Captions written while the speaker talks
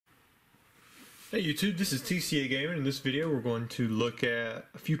Hey YouTube, this is TCA Gaming. In this video we're going to look at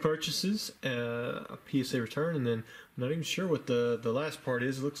a few purchases, a PSA return, and then I'm not even sure what the last part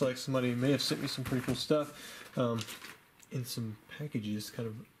is. It looks like somebody may have sent me some pretty cool stuff in some packages, kind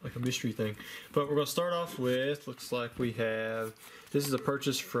of like a mystery thing. But we're going to start off with, looks like we have, this is a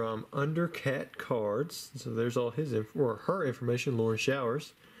purchase from Undercat Cards. So there's all his or her information, Lauren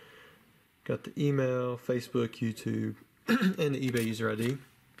Showers. Got the email, Facebook, YouTube, and the eBay user ID.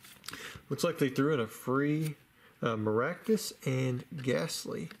 Looks like they threw in a free Maractus and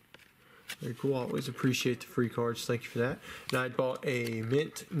Ghastly. Very cool. Always appreciate the free cards. Thank you for that. And I bought a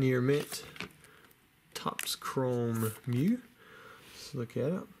Mint Near Mint Topps Chrome Mew. Let's look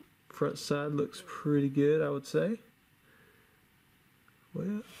at it. Front side looks pretty good, I would say.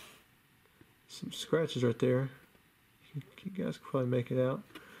 Well, some scratches right there. You guys can probably make it out.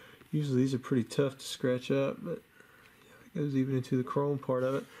 Usually these are pretty tough to scratch up, but yeah, it goes even into the chrome part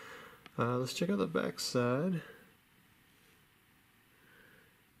of it. Let's check out the back side.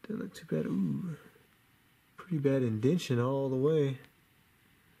 Doesn't look too bad. Ooh, pretty bad indentation all the way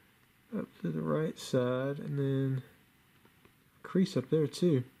up to the right side, and then crease up there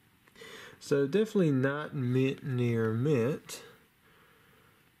too. So definitely not mint near mint.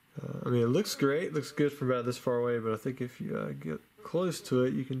 I mean, it looks great, looks good from about this far away, but I think if you get close to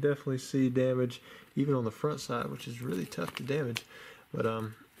it, you can definitely see damage even on the front side, which is really tough to damage. But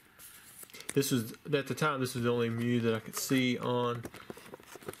this was, at the time, this was the only Mew that I could see on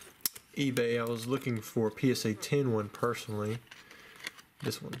eBay. I was looking for a PSA 10 one personally.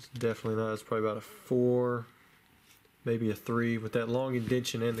 This one's definitely not. It's probably about a 4, maybe a 3. With that long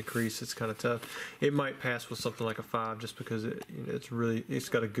indentation and the crease, it's kind of tough. It might pass with something like a 5 just because it's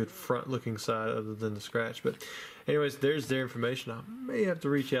got a good front looking side other than the scratch. But anyways, there's their information. I may have to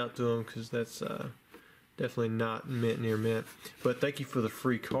reach out to them because that's definitely not mint near mint. But thank you for the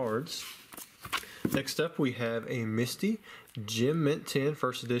free cards. Next up we have a Misty Gem Mint 10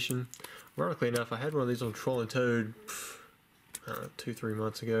 first edition. Ironically enough, I had one of these on Troll and Toad, I don't know, 2-3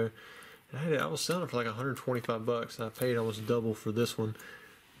 months ago. And I was selling it for like 125 bucks, and I paid almost double for this one.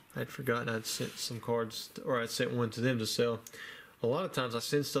 I'd forgotten I'd sent some cards, or I'd sent one to them to sell. A lot of times I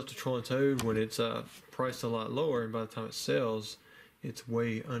send stuff to Troll and Toad when it's priced a lot lower, and by the time it sells, it's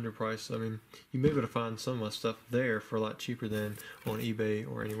way underpriced. I mean, you may be able to find some of my stuff there for a lot cheaper than on eBay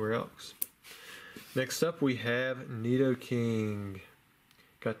or anywhere else. Next up we have Nidoking.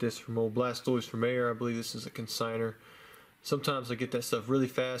 Got this from old Blastoise from Air. I believe this is a consigner. Sometimes I get that stuff really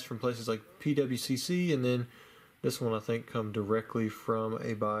fast from places like PWCC, and then this one I think come directly from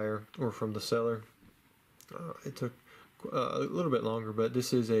a buyer or from the seller. It took a little bit longer, but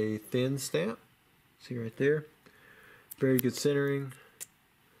this is a thin stamp. See right there. Very good centering.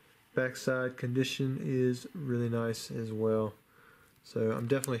 Backside condition is really nice as well. So I'm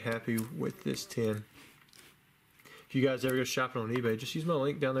definitely happy with this 10. If you guys ever go shopping on eBay, just use my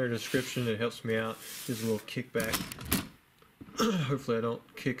link down there in the description. It helps me out. Gives a little kickback. Hopefully I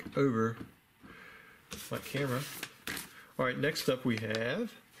don't kick over my camera. Alright, next up we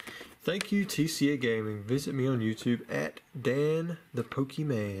have, thank you TCA Gaming. Visit me on YouTube at Dan the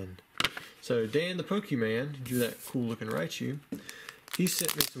Pokemon. So Dan the Pokemon drew that cool looking Raichu. He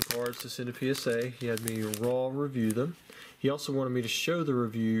sent me some cards to send a PSA. He had me raw review them. He also wanted me to show the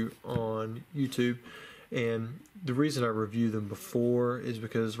review on YouTube. And the reason I review them before is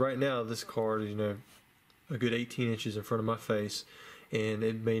because right now this card is, you know, a good 18 inches in front of my face, and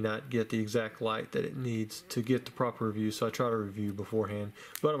it may not get the exact light that it needs to get the proper review, so I try to review beforehand.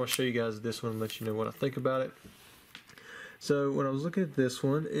 But I'm going to show you guys this one and let you know what I think about it. So when I was looking at this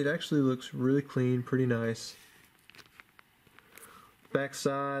one, it actually looks really clean, pretty nice.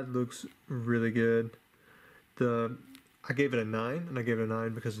 Backside looks really good. I gave it a 9, and I gave it a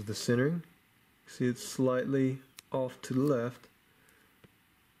 9 because of the centering. See, it's slightly off to the left.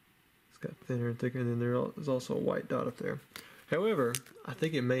 It's got thinner and thicker, and then there's also a white dot up there. However, I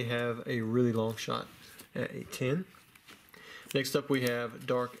think it may have a really long shot at a 10. Next up we have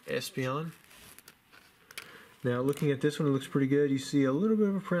Dark Espeon. Now looking at this one, it looks pretty good. You see a little bit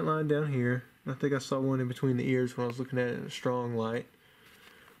of a print line down here. I think I saw one in between the ears when I was looking at it in a strong light.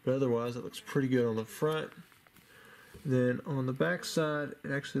 But otherwise it looks pretty good on the front. Then on the back side,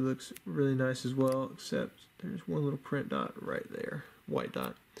 it actually looks really nice as well, except there's one little print dot right there, white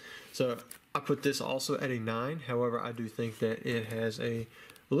dot. So I put this also at a 9. However, I do think that it has a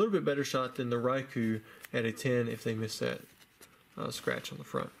little bit better shot than the Raikou at a 10 if they miss that scratch on the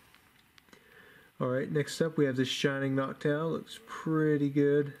front. Alright, next up we have this Shining Noctowl. Looks pretty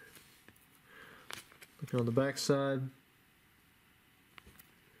good. Looking on the back side,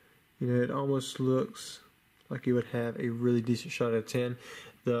 you know, it almost looks like it would have a really decent shot at 10.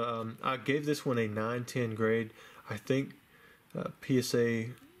 I gave this one a 9/10 grade. I think PSA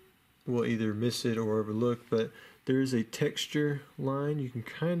will either miss it or overlook, but there is a texture line. You can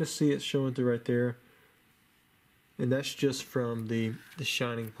kind of see it showing through right there. And that's just from the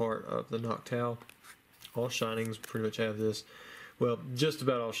shining part of the Noctowl. All Shinings pretty much have this. Well, just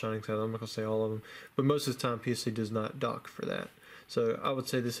about all Shinings have it. I'm not going to say all of them. But most of the time, PSA does not dock for that. So I would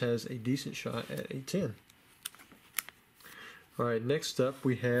say this has a decent shot at a 10. Alright, next up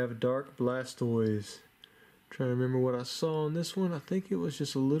we have Dark Blastoise. Trying to remember what I saw on this one. I think it was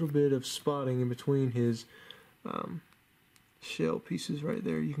just a little bit of spotting in between his shell pieces right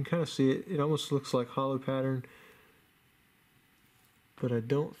there. You can kind of see it. It almost looks like hollow pattern, but I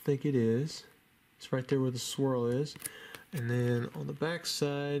don't think it is. It's right there where the swirl is. And then on the back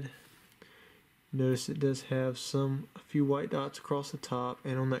side, notice it does have a few white dots across the top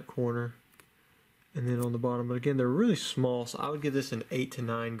and on that corner, and then on the bottom. But again, they're really small, so I would give this an 8 to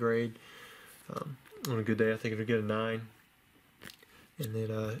 9 grade. On a good day, I think it would get a 9. And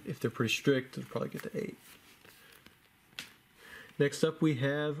then if they're pretty strict, it'll probably get to 8. Next up, we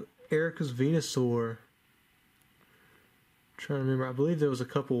have Erica's Venusaur. Trying to remember, I believe there was a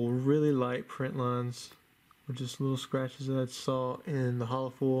couple really light print lines with just little scratches that I saw in the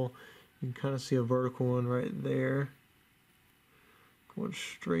holofoil. You can kind of see a vertical one right there, going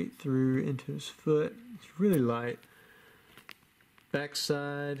straight through into his foot. It's really light.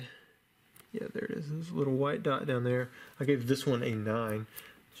 Backside, yeah, there it is. There's a little white dot down there. I gave this one a 9.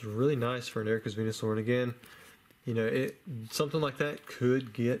 It's really nice for an Erica's Venusaur. And again, you know, something like that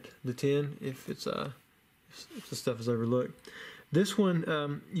could get the 10 if it's if the stuff is overlooked. This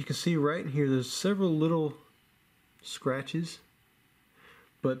one, you can see right in here, there's several little scratches,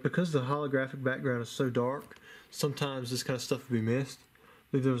 but because the holographic background is so dark, sometimes this kind of stuff will be missed. I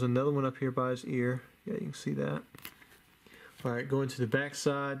believe there was another one up here by his ear. Yeah, you can see that. Alright, going to the back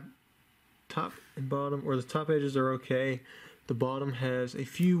side, top and bottom, or the top edges are okay. The bottom has a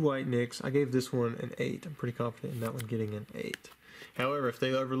few white nicks. I gave this one an 8. I'm pretty confident in that one getting an 8. However, if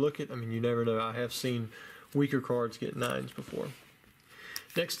they overlook it, I mean, you never know. I have seen weaker cards get 9s before.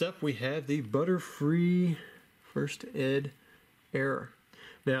 Next up, we have the Butterfree First Ed Error.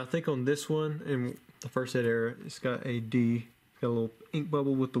 Now, I think on this one, in the First Ed Error, it's got a D. It's got a little ink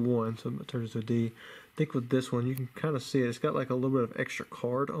bubble with the 1, so it turns to a D. I think with this one, you can kind of see it. It's got like a little bit of extra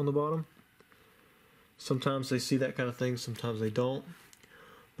card on the bottom. Sometimes they see that kind of thing, sometimes they don't.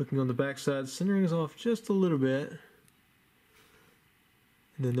 Looking on the back side, centering is off just a little bit.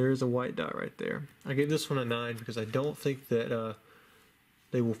 And then there is a white dot right there. I gave this one a 9 because I don't think that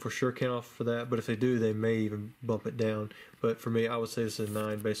they will for sure count off for that, but if they do, they may even bump it down. But for me, I would say this is a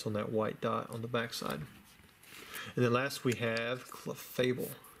 9 based on that white dot on the back side. And then last we have Clefable.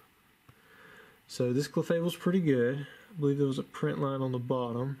 So this Clefable is pretty good. I believe there was a print line on the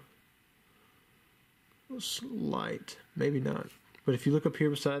bottom. It was light, maybe not. But if you look up here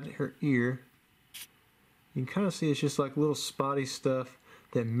beside her ear, you can kind of see it's just like little spotty stuff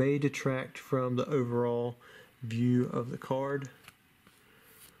that may detract from the overall view of the card.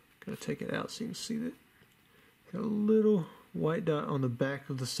 Gotta take it out so you can see that. Got a little white dot on the back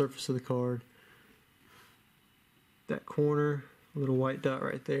of the surface of the card. That corner, a little white dot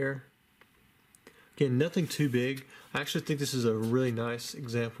right there. Again, nothing too big. I actually think this is a really nice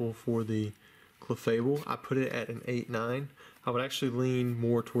example for the Clefable. I put it at an 8-9. I would actually lean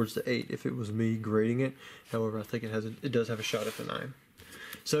more towards the 8 if it was me grading it. However, I think it does have a shot at the 9.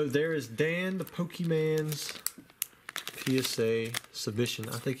 So there is Dan the Pokemon's PSA submission.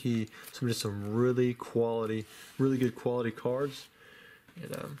 I think he submitted some really good quality cards,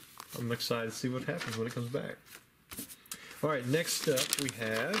 and I'm excited to see what happens when it comes back. All right, next up we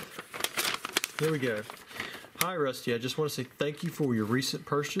have, here we go. Hi Rusty, I just want to say thank you for your recent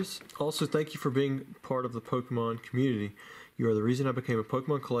purchase. Also, thank you for being part of the Pokemon community. You are the reason I became a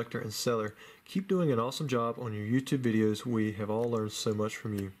Pokemon collector and seller. Keep doing an awesome job on your YouTube videos. We have all learned so much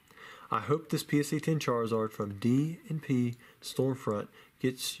from you. I hope this PSA 10 Charizard from D&P Stormfront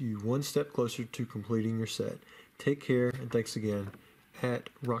gets you one step closer to completing your set. Take care, and thanks again. At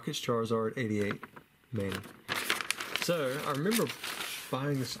Rockets Charizard 88, Manny. So, I remember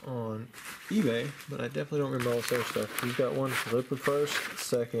buying this on eBay, but I definitely don't remember all this other stuff. We've got one to open first,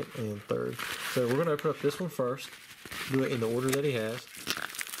 second, and third. So we're going to open up this one first. Do it in the order that he has.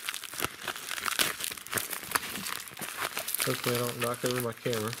 Hopefully I don't knock over my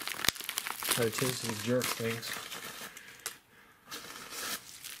camera. I have a tendency to jerk things.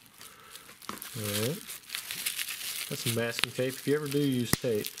 Alright. That's some masking tape. If you ever do use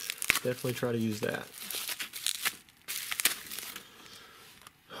tape, definitely try to use that.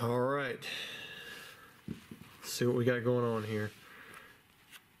 Alright. Let's see what we got going on here.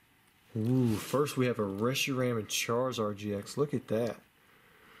 Ooh, first we have a Reshiram and Charizard GX. Look at that.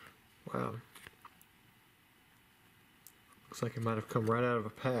 Wow. Looks like it might have come right out of a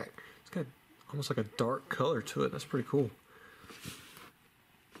pack. It's got almost like a dark color to it. That's pretty cool.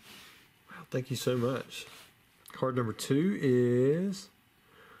 Wow, thank you so much. Card number 2 is...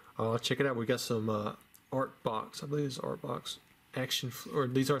 Oh, check it out. We got some art box. I believe it's art box. Action, or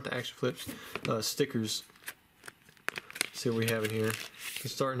these aren't the action flips. Stickers. Let's see what we have in here. We're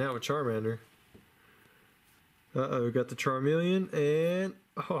starting out with Charmander. We got the Charmeleon and...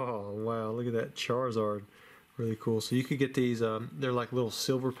 Oh, wow. Look at that Charizard. Really cool. So you could get these, they're like little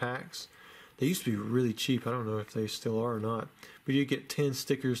silver packs. They used to be really cheap. I don't know if they still are or not. But you get 10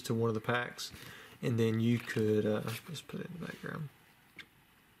 stickers to one of the packs. And then you could, just put it in the background.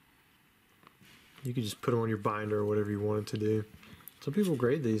 You could just put them on your binder or whatever you wanted to do. Some people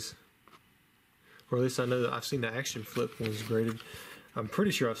grade these. Or at least I know that I've seen the action flip ones graded. I'm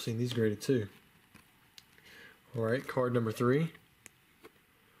pretty sure I've seen these graded too. Alright, card number 3.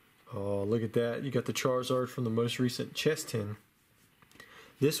 Oh, look at that. You got the Charizard from the most recent chest tin.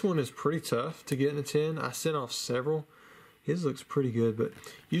 This one is pretty tough to get in a tin. I sent off several. His looks pretty good, but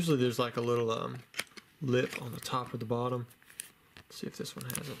usually there's like a little lip on the top or the bottom. Let's see if this one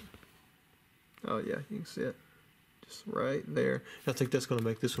has it. Oh yeah, you can see it. Just right there. I think that's going to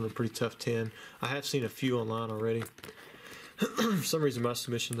make this one a pretty tough tin. I have seen a few online already. For some reason my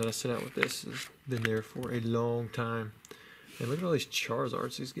submission that I sent out with this has been there for a long time. And look at all these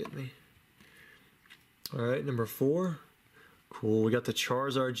Charizards he's getting me. Alright, number 4. Cool, we got the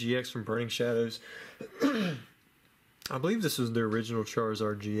Charizard GX from Burning Shadows. I believe this was the original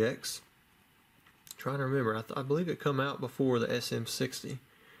Charizard GX. Trying to remember, I believe it come out before the SM60.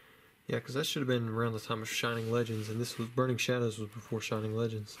 Yeah, because that should have been around the time of Shining Legends, and this was Burning Shadows was before Shining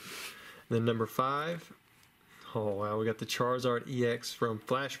Legends. And then number 5. Oh wow, we got the Charizard EX from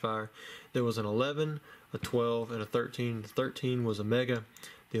Flashfire. There was an 11, a 12, and a 13. The 13 was a Mega.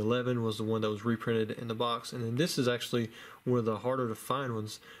 The 11 was the one that was reprinted in the box. And then this is actually one of the harder to find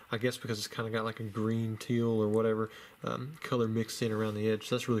ones, I guess because it's kind of got like a green, teal, or whatever color mixed in around the edge.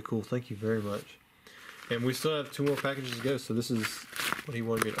 So that's really cool. Thank you very much. And we still have 2 more packages to go, so this is what he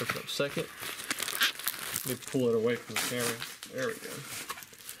wanted me to open up second. Let me pull it away from the camera. There we go.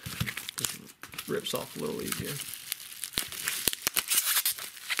 This rips off a little easier.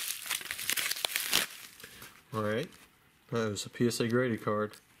 Alright. Oh, it's a PSA graded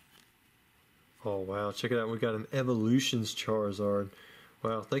card. Oh wow, check it out. We got an Evolutions Charizard.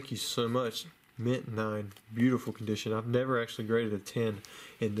 Wow, thank you so much. Mint 9. Beautiful condition. I've never actually graded a 10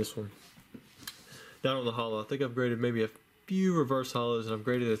 in this one. Down on the holo, I think I've graded maybe a few reverse holos, and I've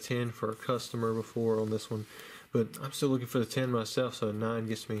graded a 10 for a customer before on this one. But I'm still looking for the 10 myself, so a 9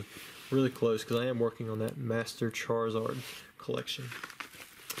 gets me really close because I am working on that Master Charizard collection.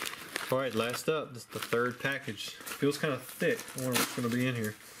 Alright, last up, this is the 3rd package. Feels kind of thick. I wonder what's going to be in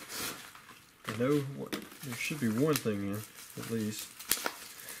here. I know there should be one thing in, at least.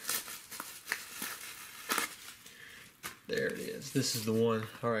 There it is. This is the one.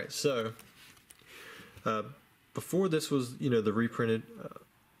 Alright, so before this was, the reprinted,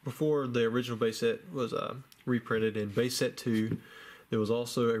 before the original base set was reprinted in base set 2, there was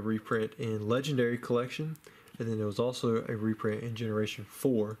also a reprint in Legendary Collection, and then there was also a reprint in Generation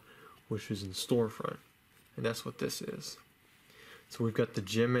 4, which was in Stormfront, and that's what this is. So we've got the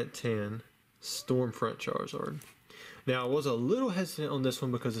Gem Mint 10 Stormfront Charizard. Now I was a little hesitant on this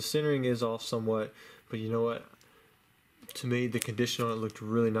one because the centering is off somewhat, but you know what? To me, the condition on it looked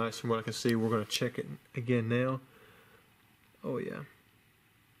really nice from what I can see. We're going to check it again now. Oh yeah.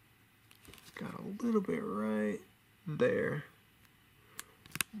 Got a little bit right there.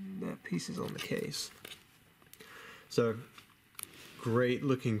 That piece is on the case. So, great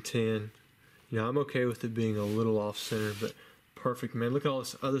looking tin. I'm okay with it being a little off center, but perfect, man. Look at all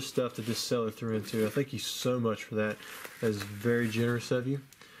this other stuff that this seller threw into. I thank you so much for that. That is very generous of you.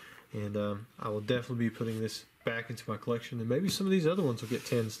 And I will definitely be putting this back into my collection, and maybe some of these other ones will get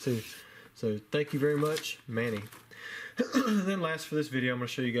 10s too. So thank you very much, Manny. And then last for this video, I'm going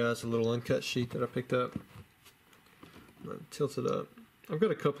to show you guys a little uncut sheet that I picked up. I'm going to tilt it up. I've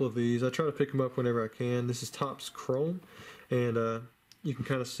got a couple of these. I try to pick them up whenever I can. This is Topps Chrome, and you can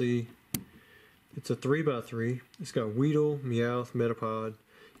kind of see it's a 3x3. It's got Weedle, Meowth, Metapod.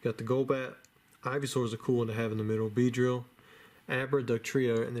 You got the Golbat. Ivysaur is a cool one to have in the middle. Beedrill, Abra,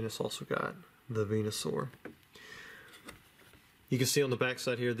 Dugtrio, and then it's also got the Venusaur. You can see on the back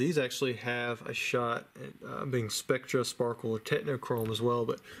side here, these actually have a shot at being Spectra, Sparkle, or Technochrome as well,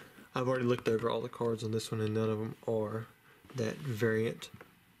 but I've already looked over all the cards on this one, and none of them are that variant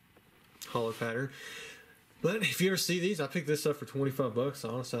holo pattern. But if you ever see these, I picked this up for 25 bucks.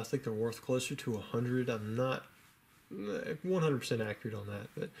 Honestly, I think they're worth closer to 100. I'm not 100% accurate on that,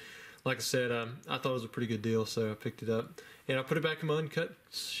 but like I said, I thought it was a pretty good deal, so I picked it up. And I put it back in my uncut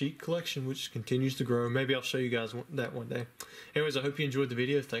sheet collection, which continues to grow. Maybe I'll show you guys that one day. Anyways, I hope you enjoyed the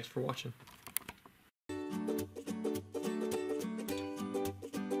video. Thanks for watching.